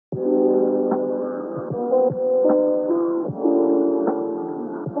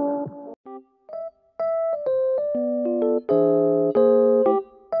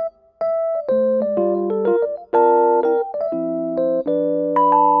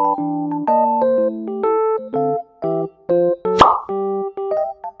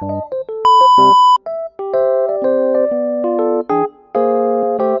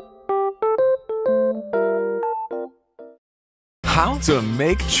to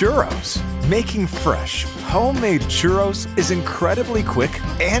make churros. Making fresh, homemade churros is incredibly quick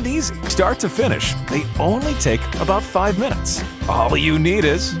and easy. Start to finish, they only take about 5 minutes. All you need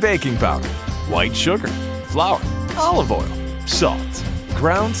is baking powder, white sugar, flour, olive oil, salt,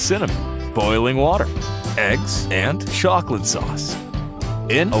 ground cinnamon, boiling water, eggs, and chocolate sauce.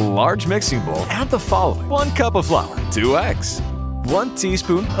 In a large mixing bowl, add the following: 1 cup of flour, 2 eggs, 1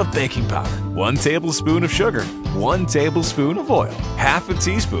 teaspoon of baking powder, 1 tablespoon of sugar, 1 tablespoon of oil, half a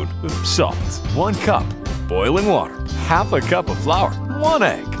teaspoon of salt, 1 cup of boiling water, half a cup of flour, 1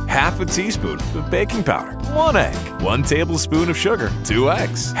 egg, half a teaspoon of baking powder, 1 egg, 1 tablespoon of sugar, 2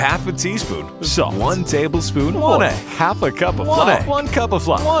 eggs, half a teaspoon of salt, 1 tablespoon of oil, half a cup of flour, 1 cup of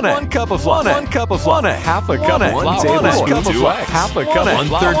flour, 1 cup of flour, 1 cup of flour, half a cup of flour, 1 tablespoon of flour, half a cup,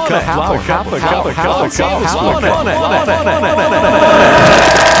 1/3 cup, half a cup of flour, half a cup of flour, 1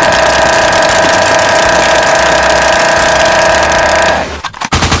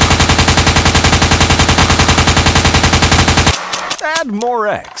 Add more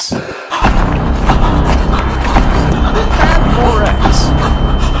eggs. Add more eggs.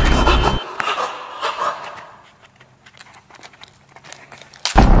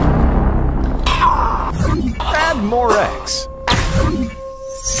 Add more eggs.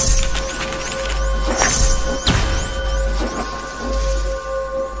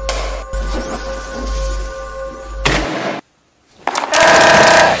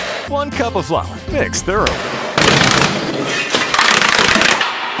 Add 1 cup of flour. Mix thoroughly.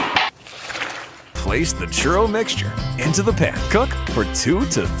 Place the churro mixture into the pan. Cook for 2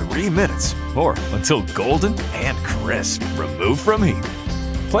 to 3 minutes or until golden and crisp. Remove from heat.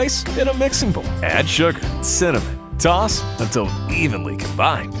 Place in a mixing bowl. Add sugar, cinnamon. Toss until evenly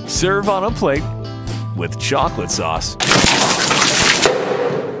combined. Serve on a plate with chocolate sauce.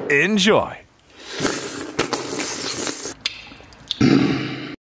 Enjoy!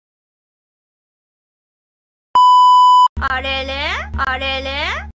 아래래 아래